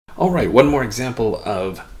All right, one more example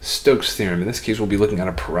of Stokes' theorem. In this case, we'll be looking at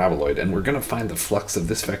a paraboloid, and we're going to find the flux of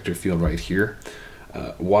this vector field right here,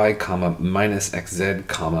 y comma minus xz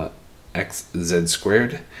comma xz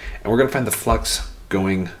squared, and we're going to find the flux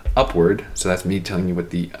going upward. So that's me telling you what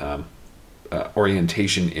the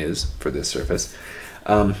orientation is for this surface.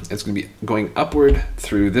 It's going to be going upward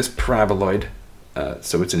through this paraboloid.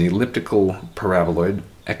 So it's an elliptical paraboloid,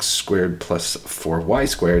 x squared plus 4y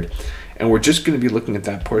squared. And we're just going to be looking at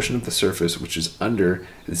that portion of the surface which is under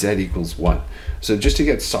z equals 1. So just to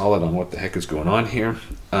get solid on what the heck is going on here,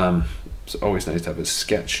 it's always nice to have a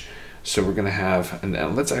sketch. So we're going to have,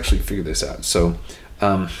 and let's actually figure this out. So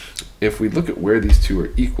if we look at where these two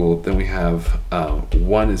are equal, then we have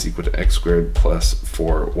 1 is equal to x squared plus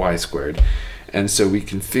 4y squared. And so we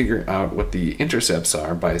can figure out what the intercepts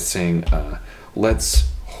are by saying,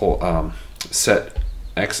 let's set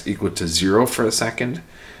x equal to 0 for a second.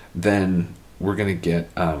 Then we're going to get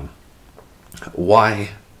y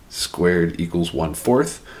squared equals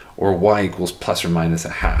 1/4, or y equals plus or minus a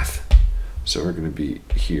half. So we're going to be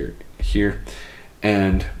here.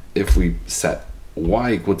 And if we set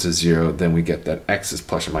y equal to 0, then we get that x is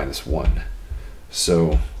plus or minus 1.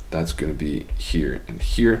 So that's going to be here and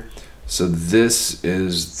here. So this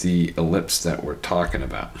is the ellipse that we're talking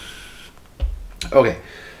about. Okay,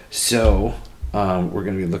 so we're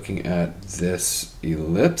going to be looking at this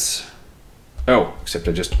ellipse. Oh, except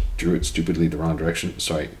I just drew it stupidly the wrong direction.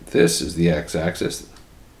 Sorry, this is the x-axis.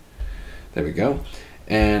 There we go.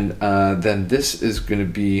 And then this is going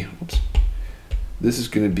to be, oops, this is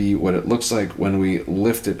going to be what it looks like when we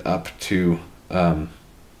lift it up to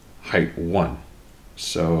height 1.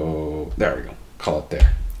 So there we go, call it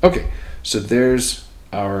there. Okay, so there's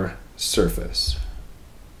our surface.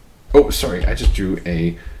 Oh, sorry, I just drew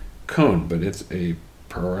a cone, but it's a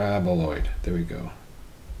paraboloid. There we go.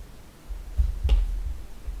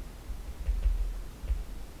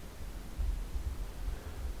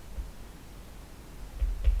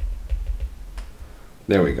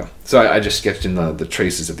 There we go. So I just sketched in the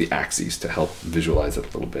traces of the axes to help visualize it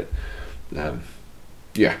a little bit.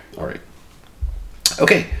 Yeah, all right.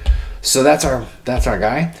 Okay, so that's our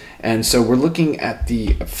guy. And so we're looking at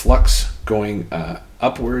the flux going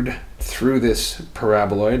upward through this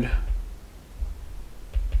paraboloid.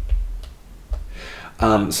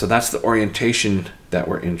 So that's the orientation that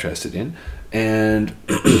we're interested in. And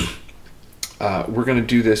we're going to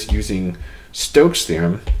do this using Stokes'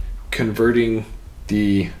 theorem, converting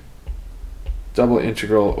the double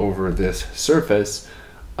integral over this surface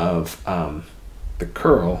of the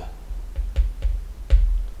curl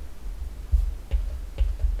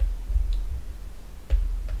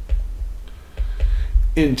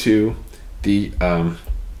into the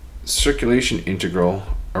circulation integral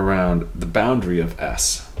around the boundary of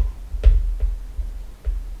S.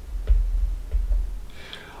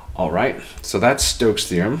 All right, so that's Stokes'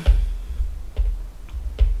 theorem.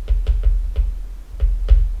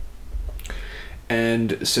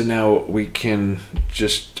 And so now we can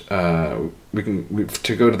just, to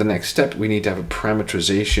go to the next step, we need to have a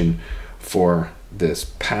parametrization for this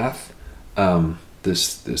path,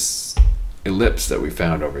 this ellipse that we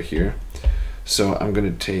found over here. So I'm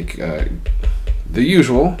going to take the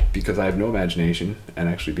usual, because I have no imagination, and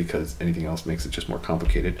actually because anything else makes it just more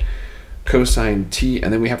complicated, cosine t,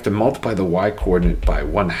 and then we have to multiply the y coordinate by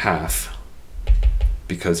 1/2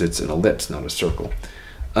 because it's an ellipse, not a circle.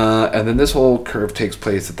 And then this whole curve takes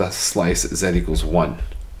place at the slice z equals 1.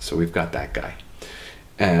 So we've got that guy.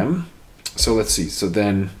 So let's see. So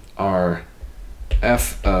then our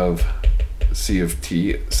f of c of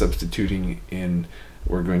t, substituting in,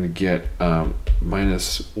 we're going to get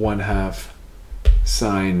minus 1/2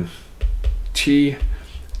 sine t,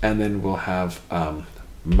 and then we'll have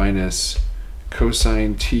minus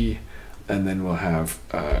cosine t, and then we'll have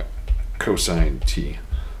cosine t.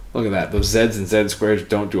 Look at that, those z's and z squares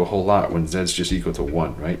don't do a whole lot when z's just equal to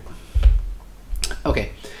 1, right?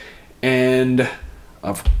 Okay, and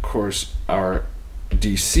of course our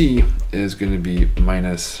dc is going to be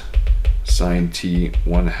minus sine t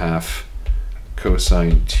 1/2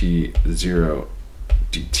 cosine t 0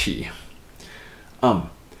 dt.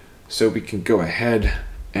 So we can go ahead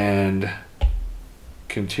and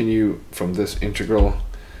continue from this integral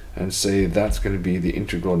and say that's going to be the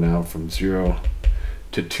integral now from 0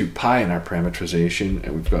 to 2 pi in our parametrization,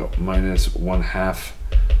 and we've got minus 1/2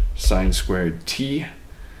 sine squared t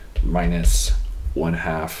minus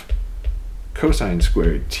 1/2 cosine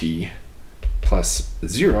squared t plus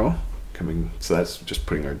 0 coming, so that's just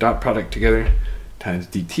putting our dot product together, times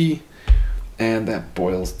dt, and that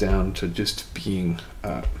boils down to just being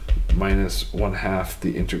minus 1/2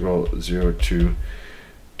 the integral 0 to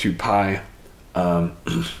 2 pi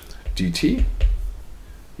dt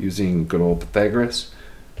using good old Pythagoras,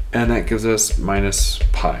 and that gives us minus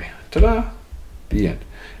pi. Ta-da! The end.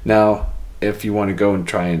 Now, if you want to go and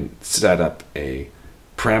try and set up a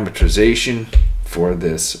parameterization for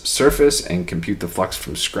this surface and compute the flux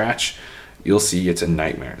from scratch, you'll see it's a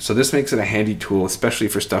nightmare. So this makes it a handy tool, especially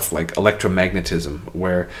for stuff like electromagnetism,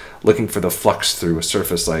 where looking for the flux through a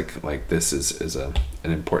surface like this is an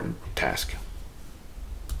important task.